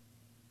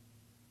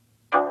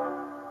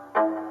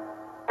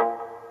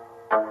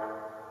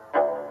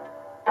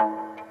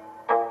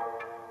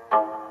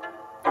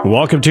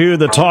Welcome to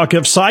the Talk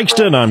of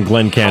Sykeston. I'm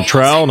Glenn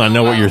Cantrell, and I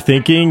know what you're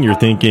thinking. You're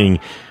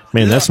thinking,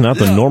 man, that's not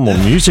the normal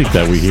music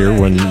that we hear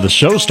when the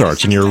show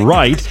starts. And you're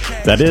right.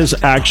 That is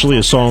actually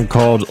a song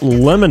called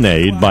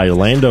Lemonade by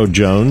Lando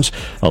Jones,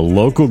 a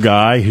local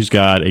guy who's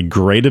got a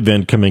great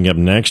event coming up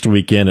next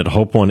weekend at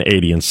Hope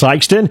 180 in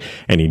Sykeston.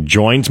 And he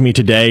joins me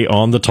today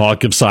on the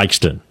Talk of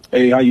Sykeston.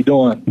 Hey, how you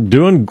doing?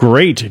 Doing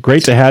great.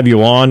 Great to have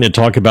you on and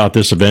talk about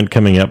this event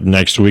coming up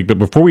next week. But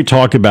before we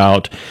talk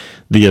about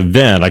the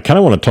event, I kind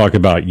of want to talk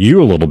about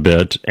you a little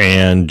bit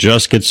and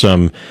just get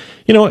some,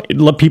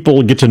 let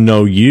people get to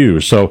know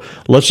you. So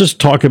let's just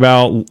talk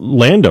about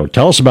Lando.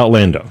 Tell us about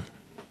Lando.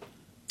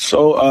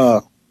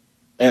 So,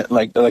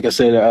 like I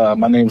said,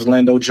 my name's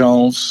Lando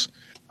Jones.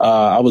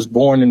 I was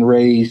born and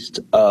raised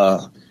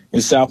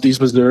in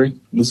Southeast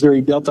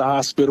Missouri Delta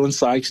Hospital in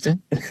Sykeston,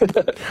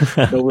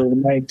 over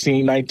in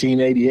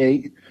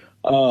 1988.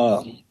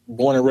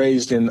 Born and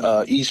raised in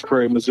East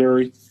Prairie,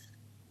 Missouri.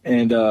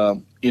 And,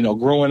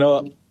 growing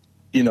up,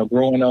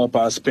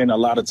 I spent a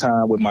lot of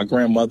time with my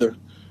grandmother.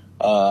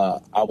 I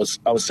was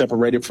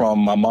separated from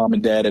my mom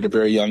and dad at a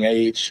very young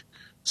age.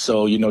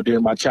 So,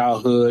 during my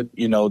childhood,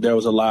 there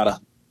was a lot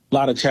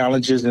of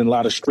challenges and a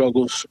lot of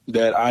struggles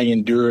that I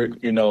endured,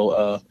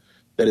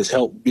 that has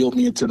helped build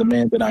me into the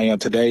man that I am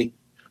today.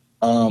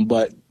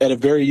 But at a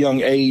very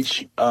young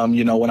age,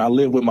 when I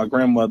lived with my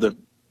grandmother,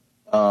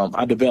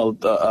 I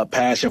developed a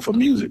passion for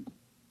music.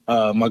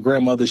 My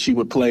grandmother, she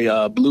would play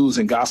blues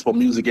and gospel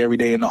music every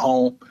day in the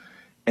home.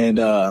 And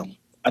I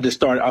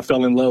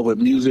fell in love with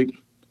music.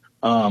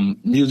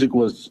 Music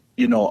was,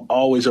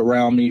 always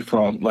around me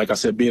from, like I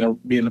said,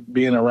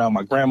 being around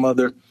my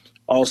grandmother,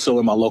 also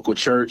in my local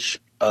church.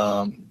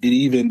 It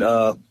even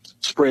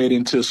spread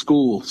into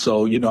school.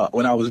 So,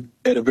 when I was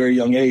at a very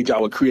young age, I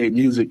would create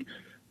music,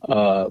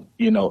 for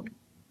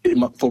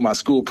my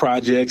school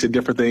projects and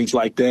different things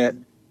like that.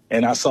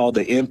 And I saw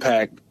the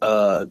impact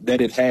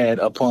that it had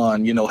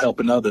upon,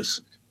 helping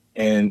others.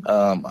 And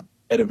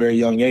at a very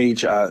young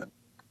age, I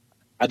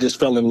just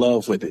fell in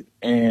love with it.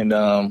 And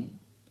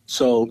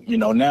so,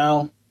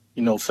 now,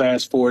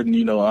 fast forward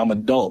and, I'm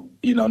adult,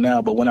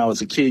 now. But when I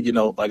was a kid,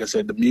 like I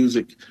said, the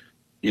music,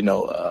 it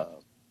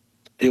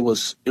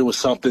was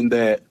something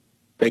that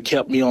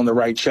kept me on the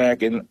right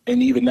track. And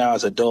even now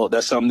as an adult,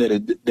 that's something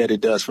that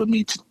it does for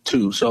me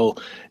too. So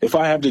if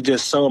I have to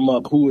just sum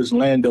up who is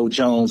Lando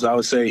Jones, I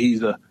would say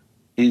he's a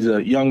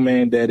young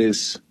man that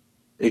is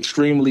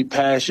extremely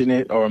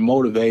passionate or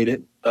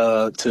motivated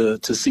to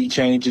see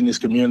change in this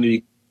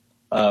community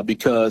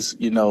because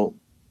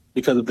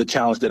of the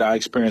challenge that I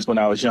experienced when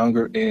I was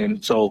younger.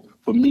 And so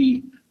for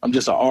me, I'm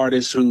just an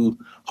artist who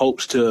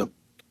hopes to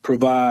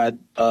provide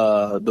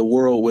the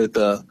world with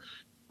a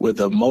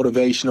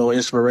motivational,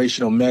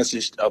 inspirational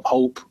message of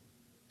hope,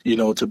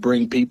 to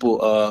bring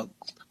people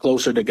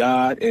closer to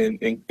God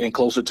and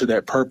closer to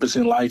that purpose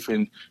in life.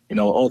 And,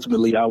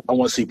 ultimately, I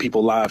want to see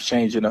people's lives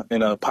change in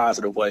a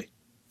positive way.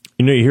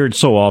 You hear it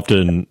so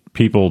often,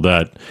 people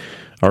that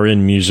are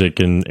in music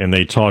and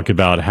they talk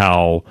about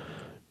how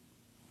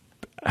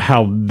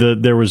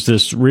there was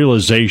this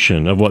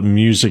realization of what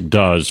music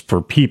does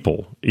for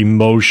people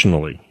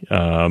emotionally.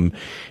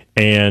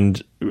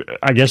 And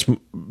I guess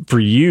for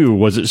you,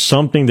 was it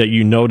something that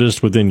you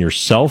noticed within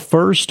yourself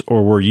first,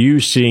 or were you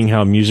seeing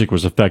how music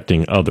was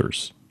affecting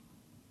others?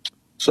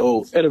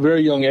 So at a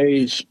very young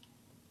age,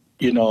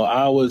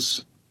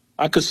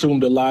 I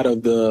consumed a lot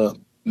of the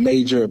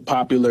major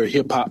popular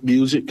hip hop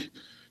music,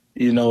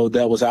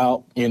 that was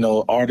out,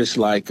 artists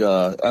like,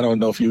 I don't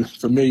know if you're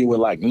familiar with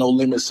like No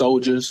Limit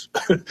Soldiers,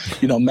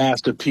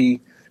 Master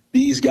P.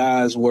 These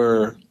guys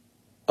were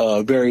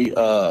very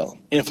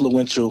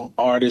influential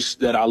artists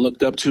that I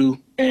looked up to.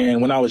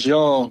 And when I was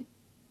young,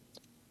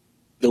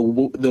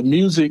 the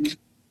music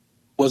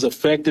was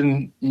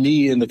affecting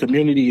me in the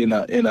community in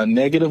a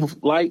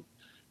negative light,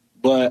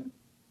 but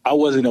I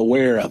wasn't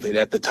aware of it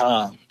at the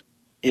time,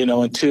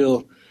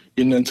 until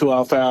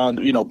I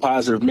found,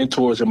 positive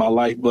mentors in my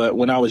life. But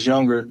when I was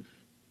younger,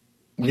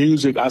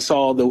 music, I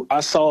saw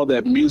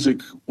that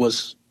music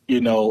was,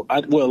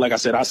 like I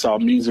said, I saw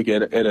music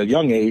at a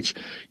young age,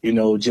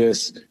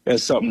 just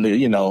as something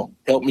to,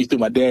 help me through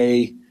my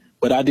day.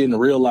 But I didn't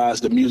realize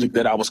the music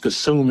that I was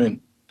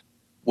consuming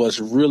was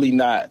really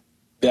not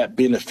that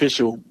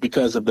beneficial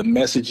because of the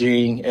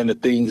messaging and the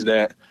things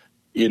that,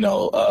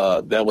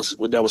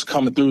 that was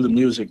coming through the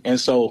music. And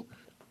so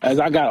as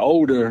I got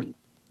older,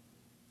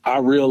 I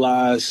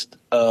realized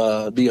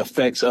the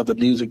effects of the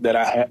music that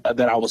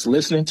I was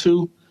listening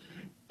to,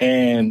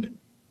 and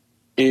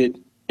it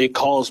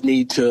caused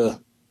me to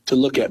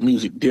look at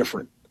music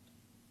different,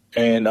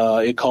 and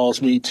it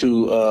caused me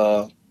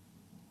to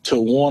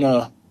want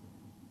to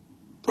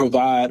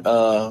provide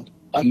a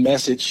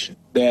message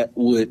that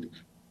would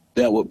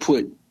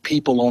put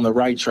people on the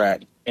right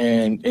track,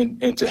 and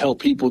to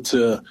help people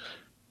to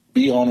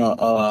be on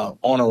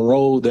a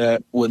road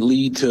that would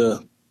lead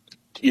to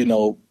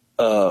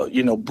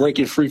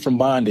breaking free from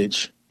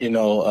bondage,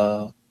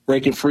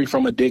 breaking free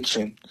from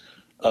addiction,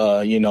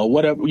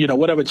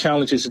 whatever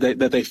challenges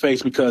that they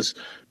face. Because,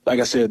 like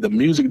I said, the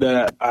music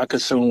that I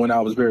consumed when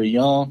I was very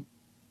young,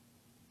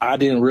 I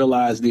didn't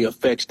realize the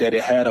effects that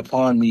it had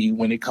upon me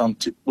when it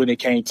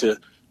came to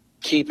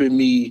keeping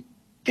me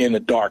in a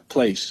dark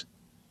place.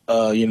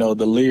 The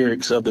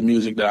lyrics of the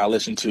music that I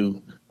listened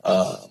to,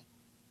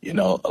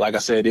 like I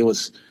said, it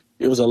was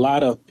a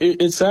lot of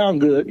it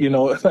sound good,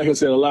 like I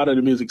said, a lot of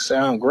the music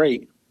sound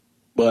great,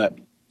 but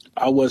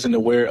I wasn't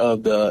aware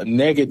of the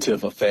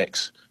negative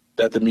effects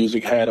that the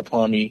music had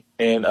upon me.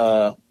 And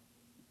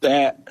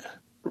that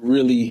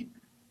really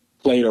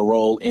played a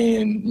role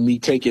in me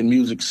taking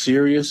music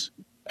serious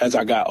as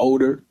I got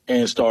older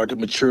and started to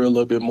mature a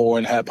little bit more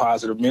and have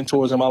positive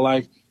mentors in my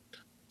life.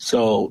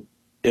 So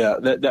yeah,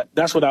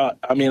 that's what I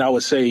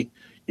would say,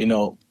 you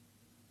know,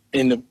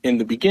 in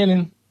the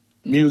beginning,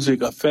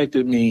 music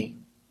affected me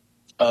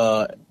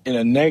in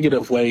a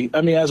negative way.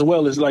 I mean, as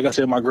well as, like I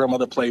said, my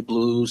grandmother played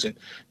blues, and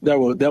that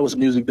was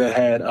music that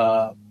had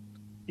a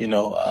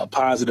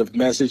positive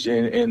message,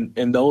 and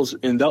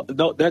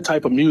that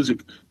type of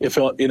music, it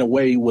felt in a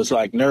way was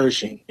like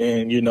nourishing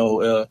and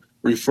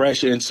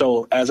refreshing. And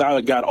so as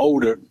I got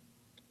older,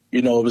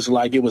 it was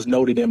like it was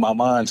noted in my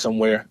mind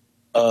somewhere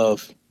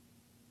of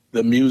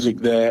the music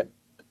that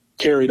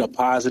carried a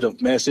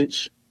positive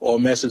message or a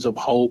message of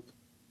hope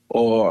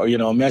or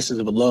a message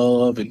of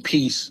love and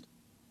peace.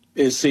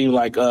 It seemed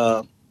like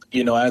as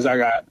I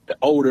got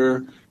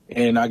older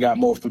and I got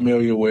more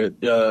familiar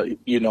with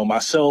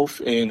myself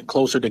and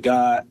closer to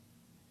God,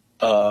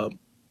 uh,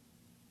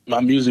 my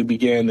music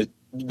the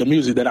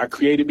music that I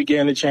created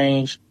began to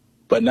change.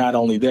 But not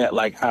only that,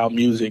 like how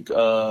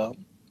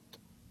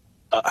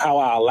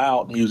I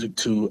allowed music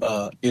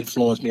to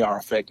influence me or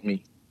affect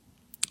me.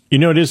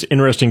 It is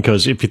interesting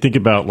because if you think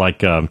about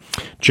like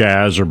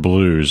jazz or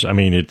blues, I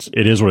mean, it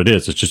is what it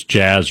is. It's just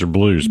jazz or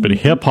blues, but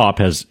hip hop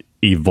has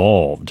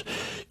evolved.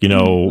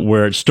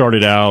 Where it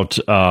started out,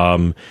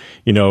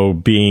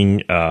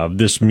 being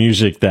this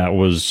music that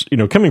was,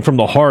 coming from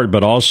the heart,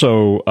 but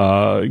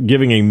also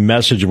giving a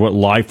message of what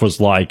life was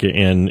like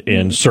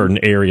in certain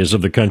areas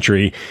of the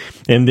country.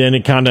 And then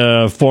it kind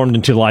of formed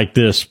into like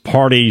this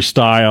party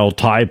style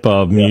type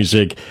of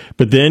music.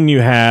 But then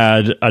you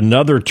had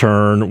another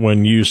turn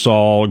when you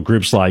saw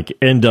groups like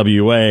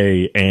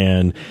NWA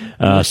and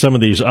some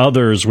of these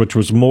others, which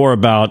was more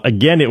about,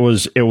 again, it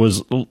was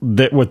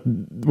that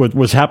what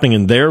was happening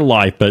in their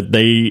life, but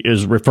they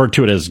is referred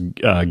to it as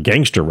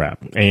gangster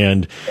rap,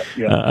 and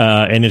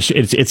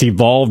it's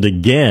evolved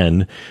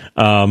again.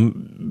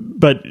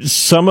 But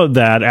some of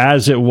that,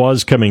 as it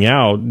was coming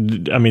out,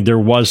 I mean, there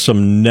was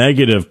some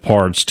negative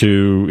parts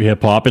to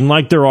hip hop, and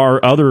like there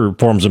are other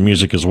forms of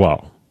music as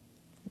well.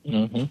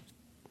 Mm-hmm.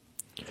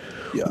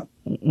 Yeah.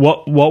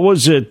 What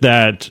was it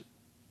that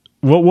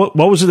what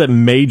was it that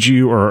made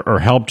you or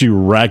helped you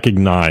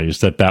recognize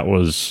that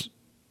was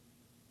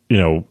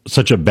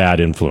such a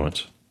bad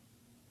influence?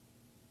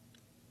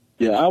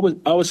 Yeah, I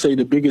would say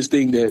the biggest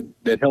thing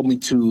that helped me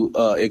to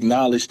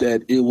acknowledge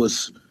that it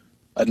was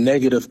a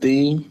negative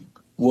thing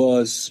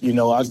was,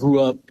 I grew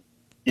up,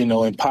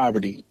 in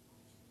poverty.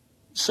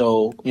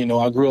 So,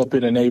 I grew up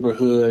in a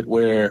neighborhood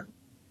where,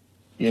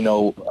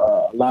 a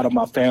lot of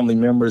my family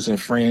members and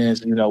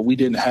friends, we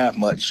didn't have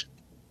much.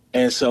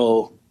 And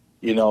so,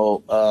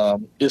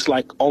 it's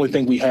like only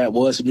thing we had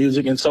was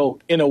music. And so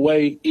in a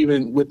way,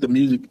 even with the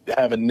music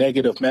having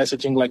negative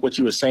messaging, like what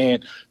you were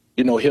saying,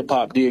 hip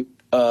hop did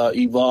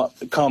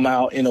evolve, come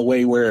out in a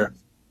way where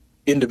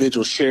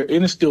individuals share,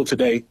 and it's still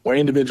today, where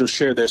individuals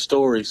share their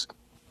stories.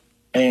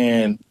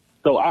 And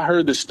so I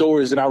heard the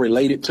stories and I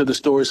related to the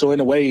stories. So in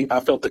a way, I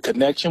felt the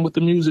connection with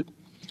the music.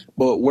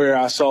 But where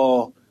I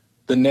saw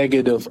the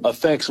negative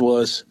effects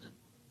was,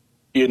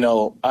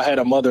 I had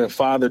a mother and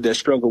father that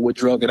struggled with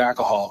drug and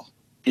alcohol,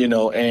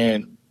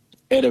 and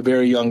at a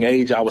very young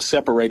age, I was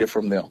separated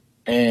from them.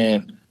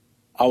 And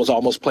I was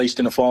almost placed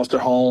in a foster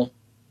home.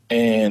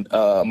 And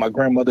my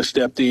grandmother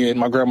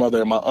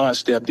and my aunt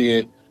stepped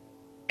in,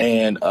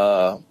 and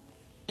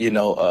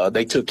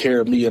they took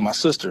care of me and my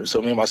sister.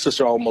 So me and my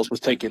sister almost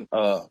was taken,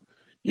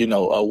 we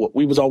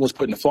was almost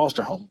put in a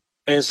foster home.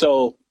 And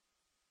so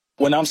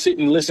when I'm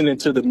sitting listening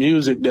to the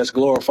music that's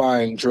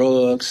glorifying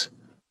drugs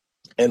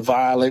and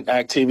violent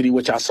activity,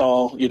 which I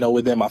saw,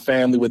 within my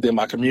family, within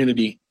my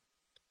community,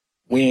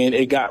 when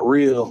it got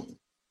real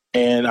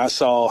and I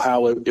saw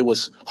how it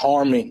was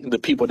harming the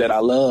people that I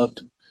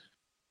loved,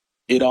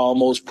 it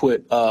almost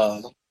put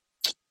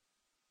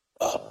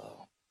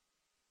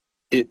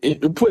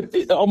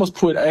it almost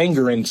put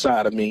anger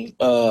inside of me,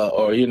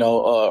 or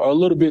a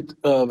little bit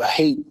of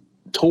hate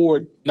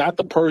toward not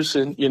the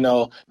person,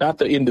 not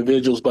the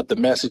individuals, but the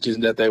messages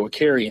that they were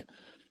carrying.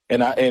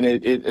 And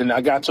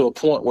I got to a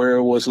point where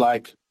it was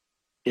like,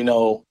 we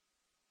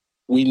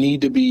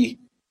need to be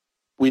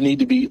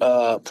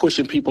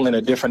pushing people in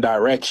a different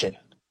direction.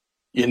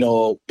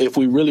 If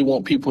we really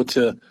want people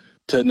to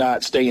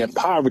not stay in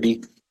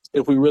poverty,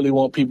 if we really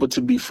want people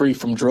to be free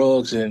from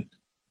drugs and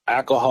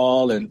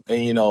alcohol and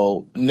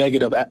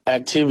negative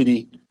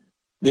activity,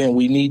 then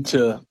we need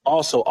to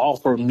also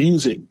offer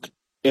music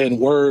and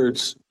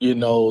words,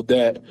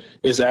 that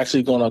is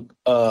actually going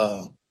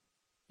to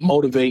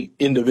motivate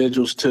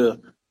individuals to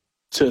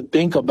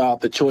think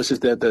about the choices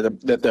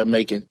that they're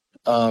making,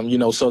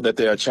 so that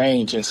they are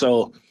changed. And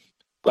so,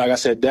 like I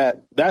said,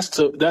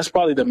 that's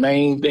probably the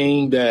main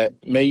thing that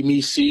made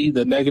me see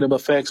the negative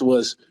effects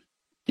was,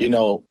 you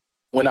know,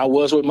 when I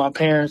was with my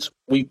parents,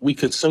 we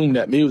consumed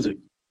that music,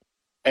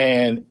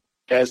 and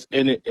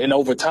and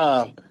over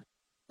time,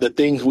 the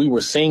things we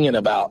were singing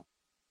about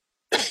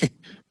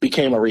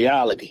became a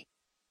reality.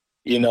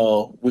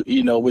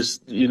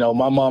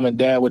 My mom and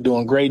dad were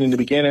doing great in the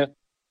beginning.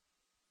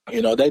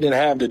 They didn't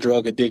have the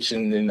drug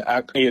addiction, and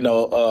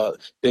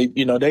they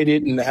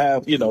didn't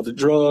have the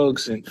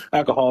drugs and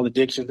alcohol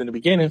addictions in the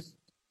beginning.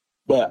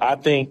 But I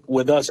think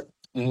with us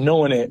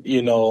knowing it,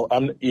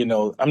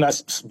 I'm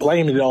not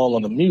blaming it all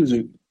on the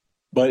music,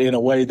 but in a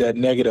way that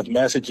negative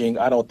messaging,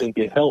 I don't think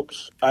it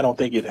helps. I don't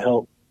think it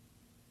helped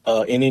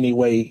in any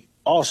way.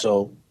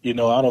 Also, I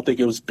don't think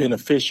it was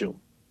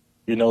beneficial.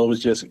 It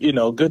was just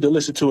good to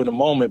listen to in the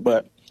moment,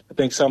 but I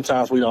think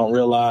sometimes we don't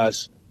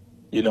realize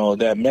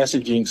that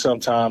messaging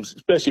sometimes,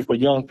 especially for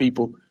young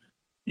people,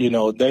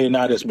 they're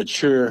not as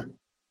mature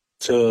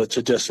to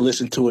just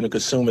listen to it and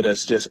consume it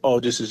as just, oh,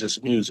 this is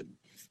just music.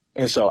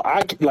 And so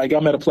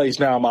I'm at a place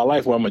now in my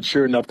life where I'm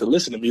mature enough to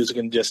listen to music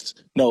and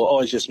just know,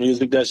 oh, it's just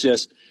music. That's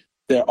just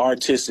their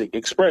artistic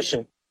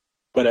expression.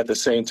 But at the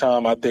same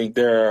time, I think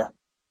there are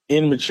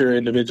immature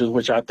individuals,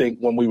 which I think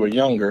when we were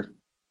younger,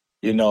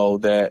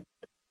 that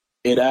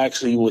it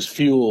actually was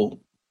fuel,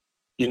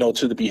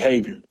 to the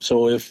behavior.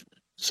 So if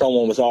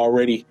someone was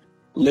already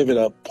living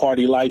a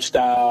party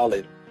lifestyle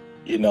and,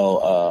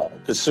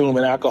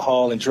 consuming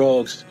alcohol and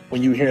drugs,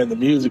 when you hear the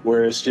music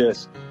where it's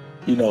just,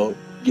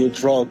 get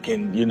drunk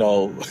and, get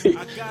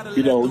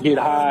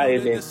high,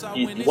 and then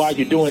while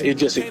you're doing it,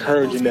 just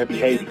encouraging that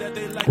behavior.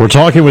 We're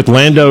talking with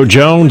Lando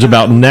Jones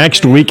about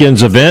next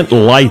weekend's event,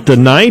 Light the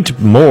Night.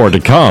 More to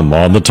come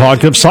on the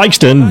Talk of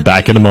Sykeston.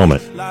 Back in a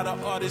moment. A lot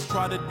of artists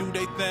try to do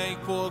their thing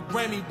for a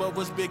Grammy, but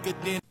what's bigger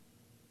than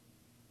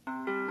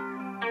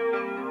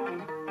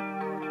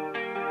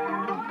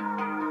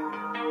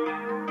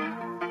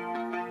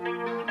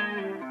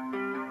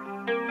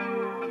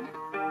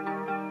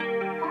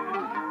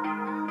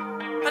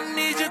I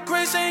need your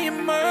grace and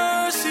your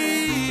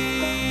mercy.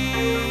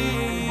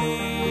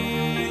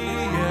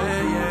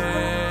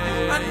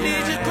 I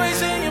need your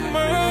grace and your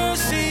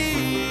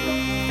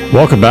mercy.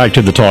 Welcome back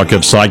to the Talk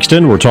of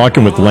Sykeston. We're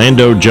talking with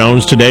Lando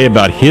Jones today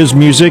about his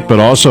music, but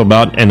also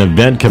about an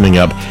event coming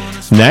up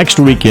next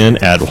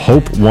weekend at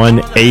Hope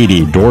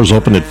 180. Doors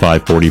open at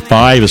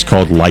 5:45. It's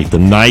called Light the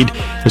Night.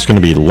 It's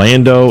going to be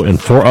Lando and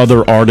 4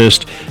 other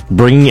artists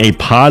bringing a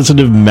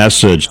positive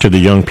message to the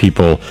young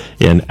people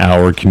in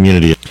our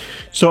community.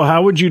 So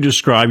how would you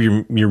describe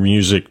your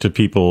music to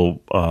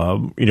people,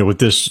 with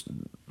this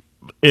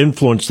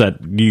influence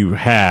that you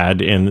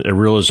had and a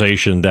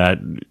realization that,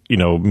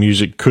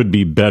 music could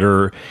be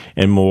better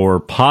and more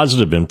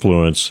positive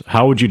influence?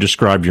 How would you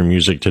describe your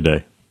music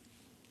today?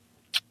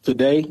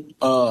 Today,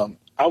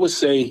 I would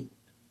say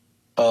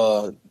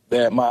that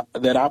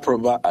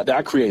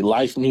I create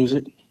life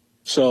music.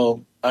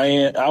 So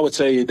I would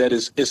say that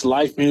it's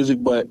life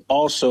music, but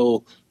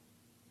also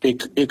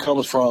it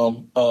comes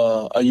from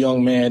a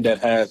young man that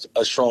has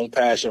a strong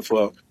passion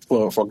for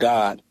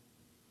God,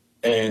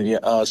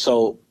 and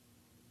so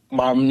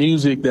my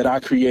music that I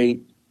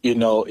create,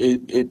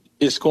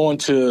 it's going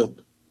to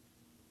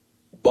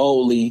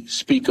boldly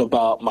speak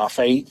about my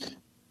faith,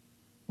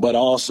 but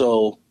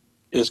also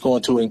it's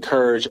going to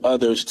encourage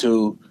others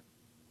to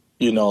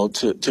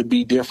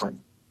be different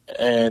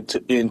and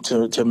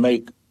to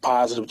make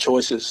positive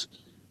choices.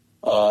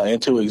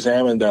 And to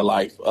examine their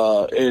life.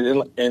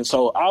 And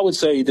so I would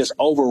say this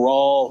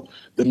overall,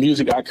 the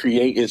music I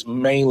create is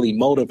mainly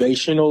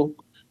motivational.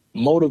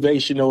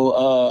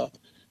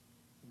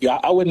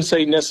 I wouldn't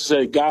say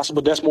necessarily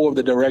gospel. That's more of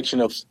the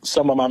direction of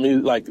some of my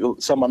music, like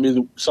some of my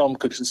music, some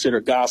could consider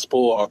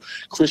gospel or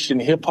Christian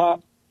hip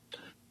hop.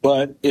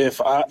 But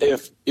if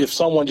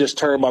someone just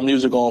turned my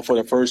music on for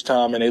the first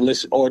time and they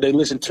listen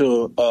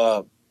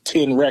to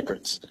 10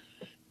 records,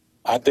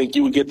 I think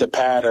you would get the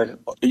pattern.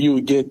 You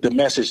would get the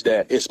message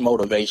that it's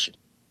motivation.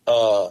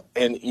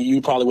 And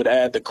you probably would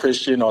add the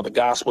Christian or the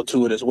gospel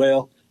to it as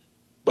well.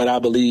 But I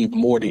believe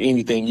more than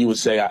anything, you would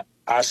say,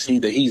 I see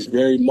that he's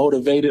very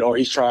motivated, or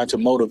he's trying to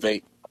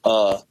motivate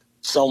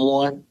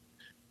someone.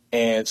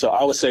 And so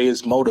I would say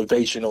it's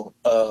motivational.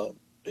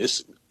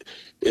 It's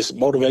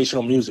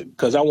motivational music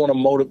because I want to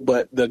motivate.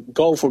 But the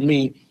goal for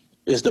me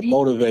is to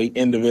motivate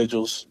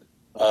individuals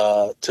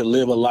to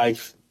live a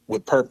life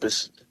with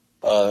purpose.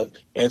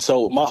 And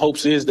so my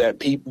hopes is that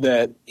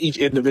that each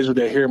individual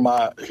that hear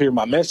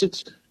my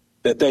message,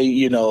 that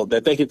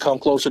they could come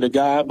closer to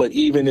God. But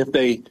even if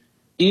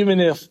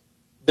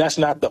that's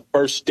not the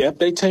first step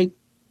they take,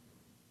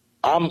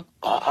 I'm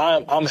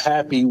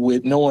happy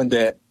with knowing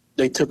that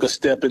they took a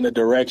step in the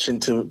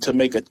direction to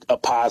make a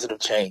positive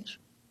change.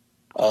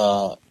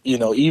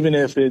 Even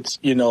if it's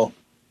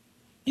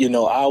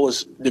I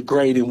was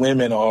degrading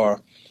women,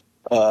 or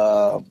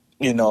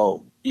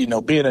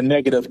being a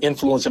negative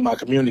influence in my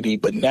community.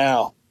 But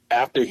now,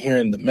 after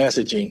hearing the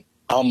messaging,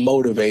 I'm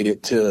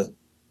motivated to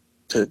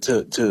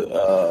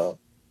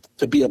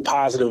be a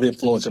positive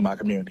influence in my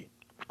community.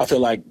 I feel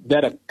like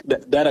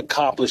that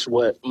accomplished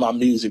what my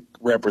music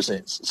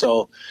represents.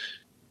 So,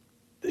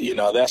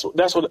 that's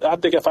what I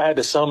think. If I had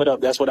to sum it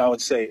up, that's what I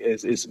would say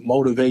is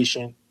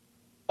motivation,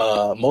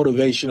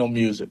 motivational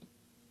music.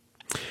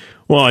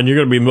 Well, and you're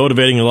going to be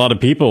motivating a lot of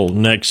people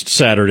next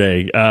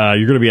Saturday.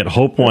 You're going to be at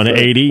Hope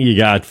 180. You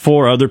got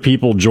 4 other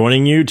people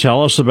joining you.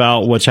 Tell us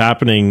about what's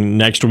happening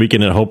next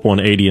weekend at Hope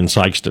 180 in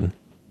Sikeston.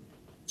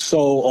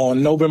 So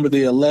on November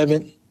the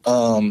 11th,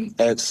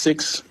 at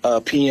 6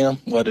 p.m.,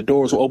 the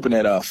doors will open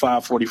at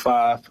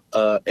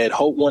 5:45 at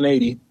Hope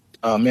 180.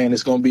 Man,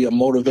 it's going to be a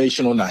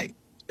motivational night.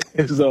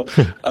 So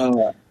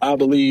I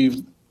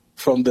believe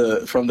from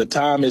the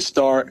time it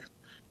start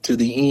to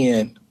the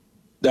end,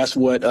 that's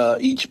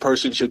what each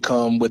person should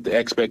come with the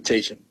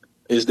expectation,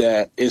 is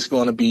that it's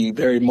going to be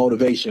very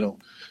motivational.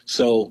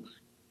 So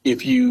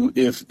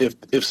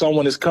if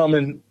someone is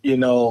coming,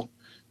 to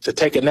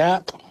take a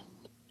nap,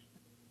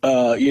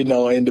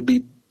 and to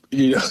be,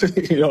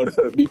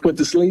 to be put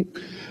to sleep,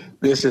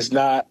 this is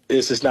not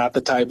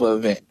the type of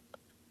event.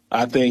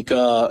 I think,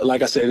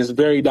 like I said, it's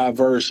very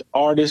diverse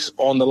artists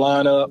on the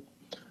lineup,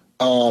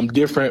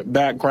 different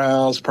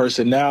backgrounds,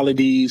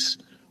 personalities.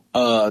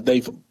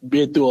 They've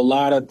been through a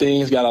lot of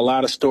things, got a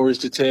lot of stories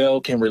to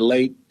tell, can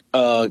relate,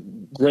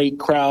 great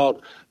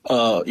crowd,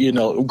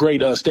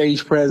 great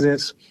stage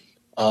presence.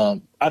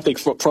 I think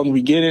from the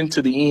beginning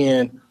to the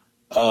end,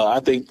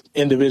 I think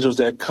individuals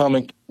that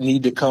come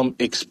need to come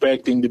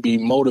expecting to be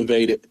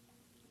motivated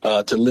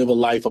to live a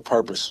life of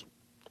purpose.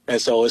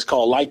 And so it's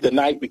called Light the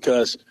Night,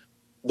 because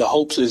the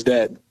hopes is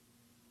that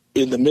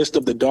in the midst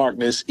of the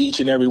darkness, each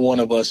and every one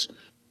of us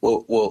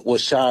will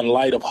shine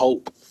light of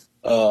hope,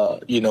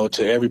 to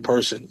every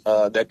person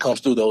that comes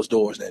through those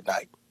doors that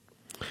night.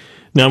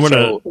 Now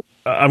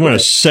I'm gonna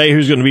say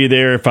who's going to be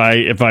there. If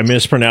I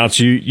mispronounce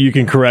you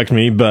can correct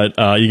me. But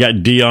you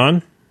got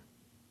Dion.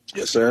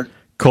 Yes, sir.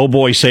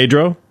 Cowboy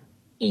Cedro.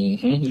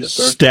 Mm-hmm. Yes,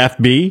 sir. Staff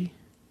B.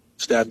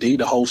 Staff D,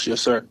 the host.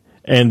 Yes, sir.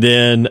 And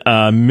then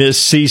Miss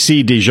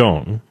CC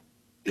Dijon.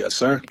 Yes,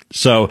 sir.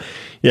 So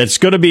yeah, it's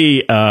going to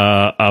be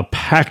a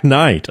packed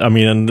night. I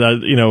mean,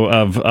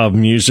 of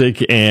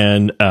music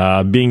and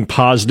being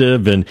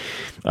positive. And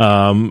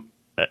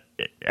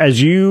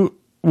is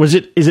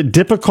it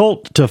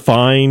difficult to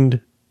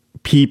find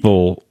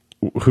people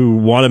who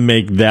want to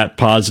make that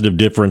positive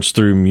difference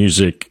through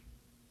music?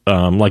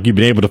 Like you've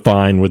been able to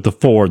find with the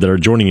 4 that are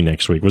joining you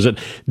next week. Was it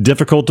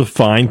difficult to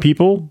find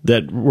people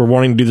that were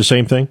wanting to do the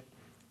same thing?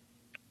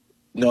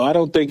 No, I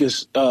don't think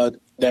it's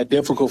that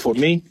difficult for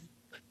me.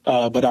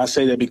 But I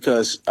say that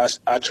because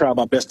I try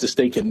my best to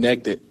stay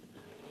connected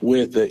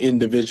with the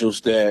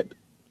individuals that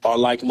are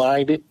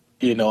like-minded.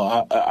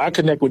 I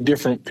connect with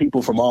different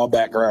people from all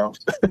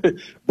backgrounds,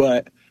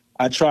 but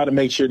I try to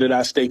make sure that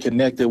I stay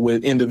connected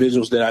with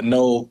individuals that I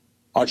know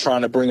are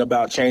trying to bring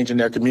about change in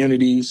their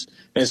communities.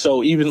 And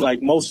so even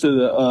like most of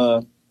the,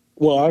 I'm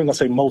going to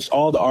say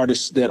all the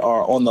artists that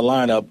are on the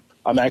lineup,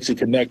 I'm actually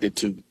connected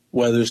to,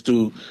 whether it's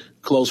through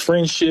close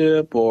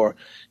friendship or,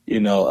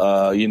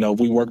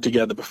 we worked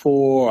together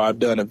before, or I've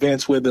done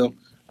events with them.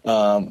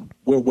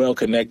 We're well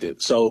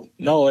connected. So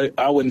no,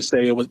 I wouldn't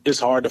say it's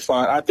hard to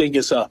find. I think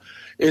it's a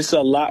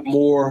lot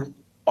more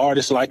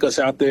artists like us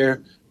out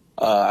there.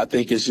 I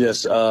think it's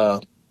just, you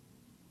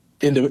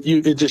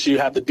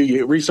have to do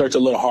your research a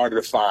little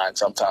harder to find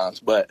sometimes,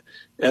 but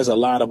there's a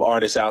lot of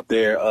artists out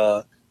there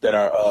that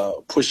are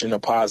pushing a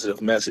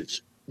positive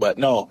message. But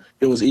no,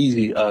 it was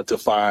easy to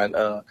find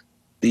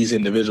these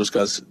individuals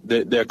because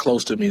they're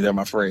close to me. They're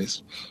my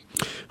friends.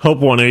 Hope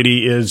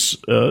 180 is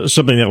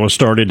something that was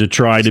started to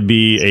try to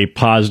be a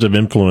positive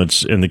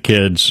influence in the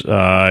kids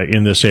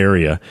in this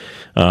area,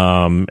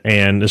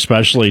 and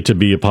especially to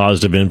be a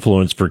positive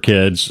influence for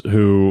kids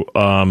who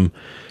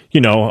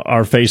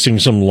are facing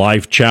some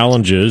life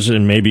challenges,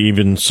 and maybe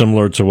even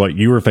similar to what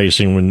you were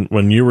facing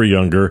when you were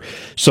younger.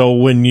 So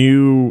when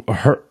you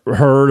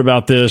heard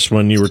about this,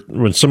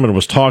 when someone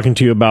was talking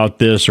to you about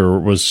this or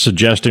was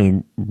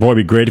suggesting, boy, it'd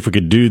be great if we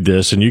could do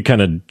this, and you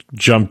kind of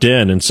jumped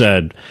in and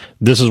said,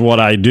 this is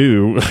what I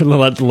do.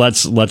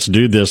 let's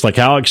do this. Like,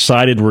 how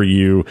excited were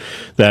you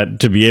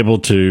to be able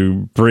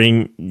to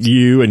bring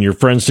you and your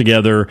friends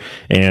together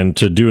and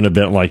to do an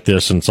event like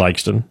this in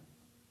Sikeston?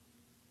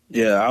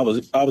 Yeah, I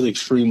was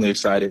extremely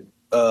excited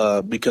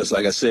because,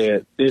 like I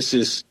said, this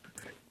is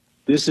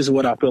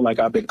what I feel like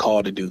I've been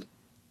called to do,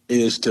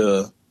 is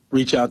to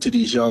reach out to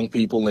these young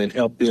people and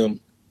help them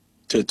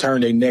to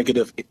turn their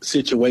negative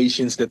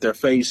situations that they're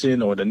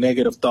facing or the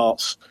negative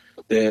thoughts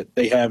that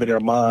they have in their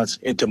minds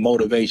into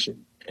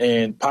motivation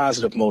and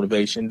positive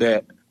motivation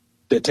that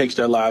takes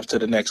their lives to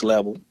the next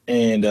level.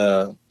 And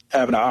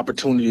having an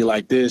opportunity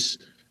like this,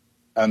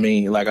 I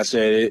mean, like I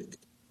said,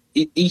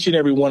 each and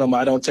every one of them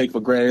I don't take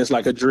for granted. It's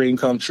like a dream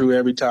come true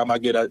every time I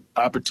get an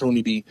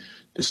opportunity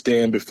to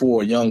stand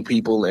before young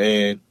people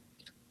and,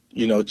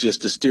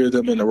 just to steer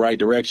them in the right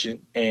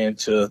direction and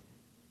to,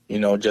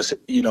 just,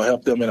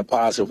 help them in a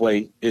positive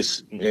way,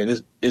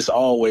 it's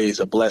always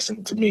a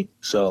blessing to me.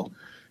 So,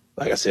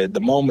 like I said,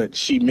 the moment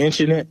she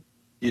mentioned it,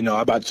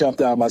 I about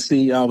jumped out of my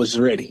seat. I was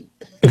ready.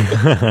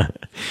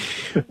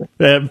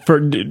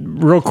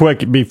 Real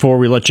quick before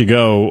we let you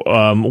go,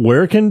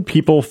 where can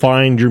people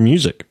find your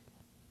music?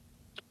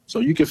 So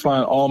you can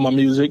find all my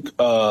music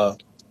on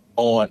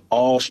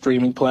all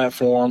streaming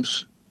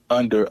platforms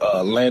under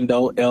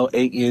Lando, Lando,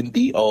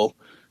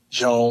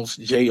 Jones,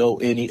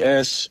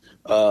 Jones,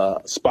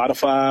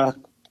 Spotify,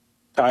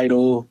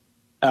 Tidal,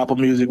 Apple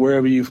Music,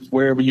 wherever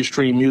you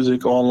stream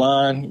music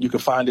online, you can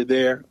find it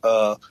there.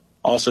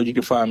 Also, you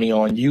can find me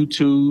on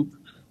YouTube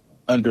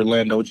under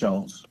Lando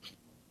Jones.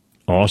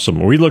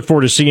 Awesome. We look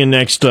forward to seeing you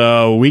next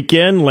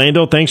weekend.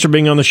 Lando, thanks for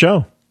being on the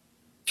show.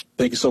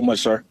 Thank you so much,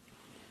 sir.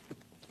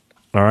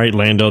 All right,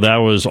 Lando, that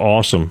was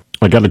awesome.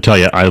 I got to tell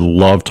you, I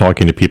love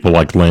talking to people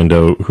like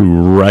Lando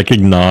who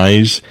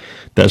recognize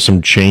that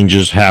some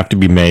changes have to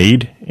be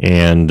made,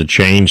 and the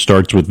change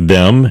starts with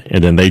them,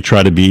 and then they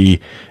try to be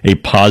a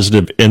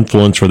positive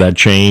influence for that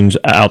change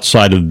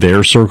outside of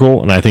their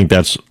circle, and I think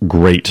that's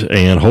great.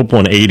 And Hope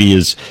 180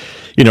 is,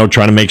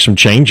 trying to make some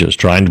changes,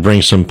 trying to bring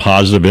some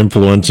positive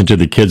influence into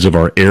the kids of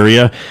our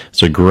area.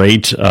 It's a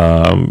great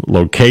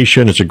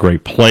location. It's a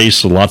great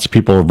place. Lots of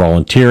people are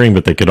volunteering,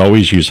 but they could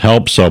always use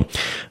help. So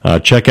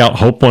check out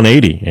Hope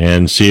 180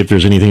 and see if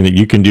there's anything that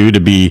you can do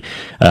to be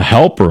a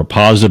help or a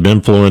positive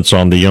influence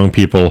on the young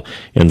people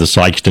in the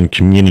Sikeston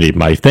community.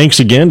 My thanks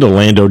again to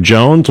Lando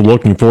Jones.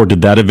 Looking forward to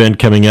that event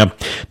coming up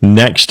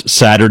next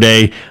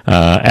Saturday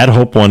at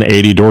Hope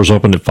 180. Doors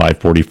open at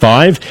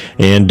 5:45.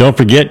 And don't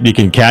forget, you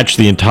can catch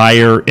the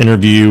entire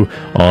interview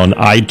on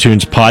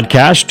iTunes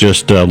podcast.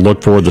 Just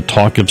look for the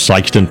Talk of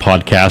Sikeston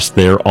podcast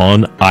there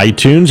on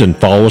iTunes, and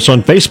follow us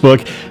on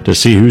Facebook to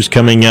see who's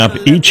coming up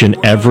each and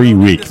every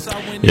week.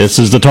 This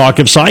is the Talk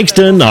of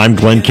Sikeston. I'm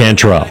Glenn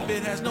Cantrell.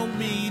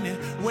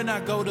 When I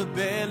go to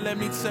bed, let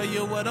me tell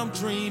you what I'm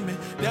dreaming.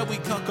 That we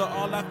conquer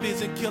all our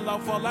fears and kill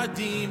off all our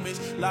demons.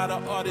 A lot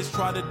of artists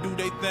try to do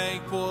their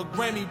thing for a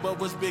Grammy, but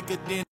what's bigger than